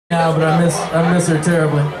now, but I miss her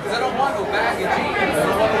terribly.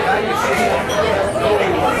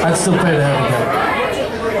 I'd still pay to have her back.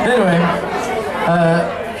 Anyway,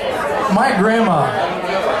 my grandma,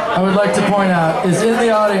 I would like to point out, is in the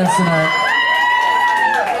audience tonight,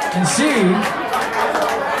 and she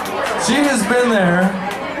has been there,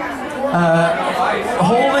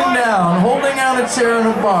 holding down a chair in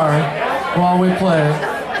a bar while we play.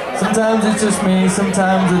 Sometimes it's just me,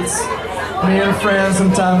 sometimes it's me and a friend,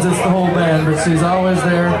 sometimes it's the whole band, but she's always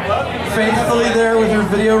there, faithfully there with her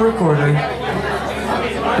video recorder,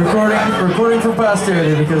 recording for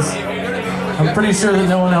posterity, because I'm pretty sure that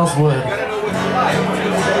no one else would.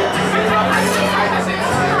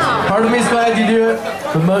 Part of me is glad you do it,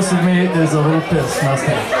 but most of me is a little pissed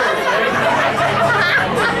myself.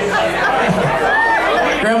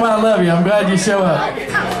 Grandma, I love you. I'm glad you show up.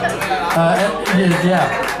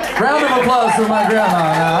 Yeah. Round of applause for my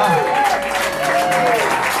grandma now.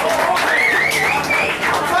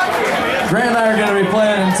 Grant and I are going to be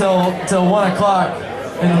playing until 1 o'clock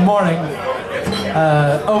in the morning.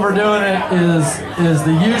 Overdoing it is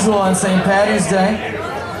the usual on St. Patty's Day.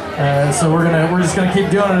 So we're just gonna keep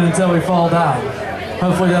doing it until we fall down.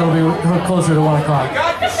 Hopefully that'll be closer to 1 o'clock.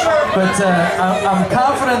 But I'm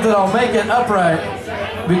confident that I'll make it upright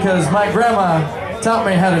because my grandma taught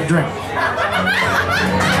me how to drink.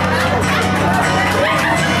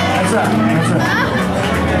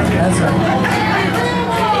 That's right.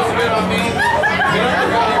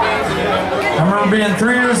 I remember being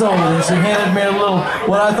 3 years old and she handed me a little,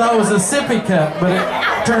 what I thought was a sippy cup, but it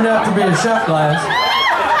turned out to be a shot glass.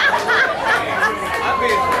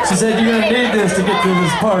 She said, "You're going to need this to get through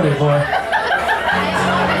this party, boy.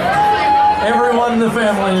 Everyone in the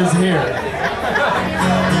family is here."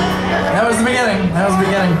 That was the beginning.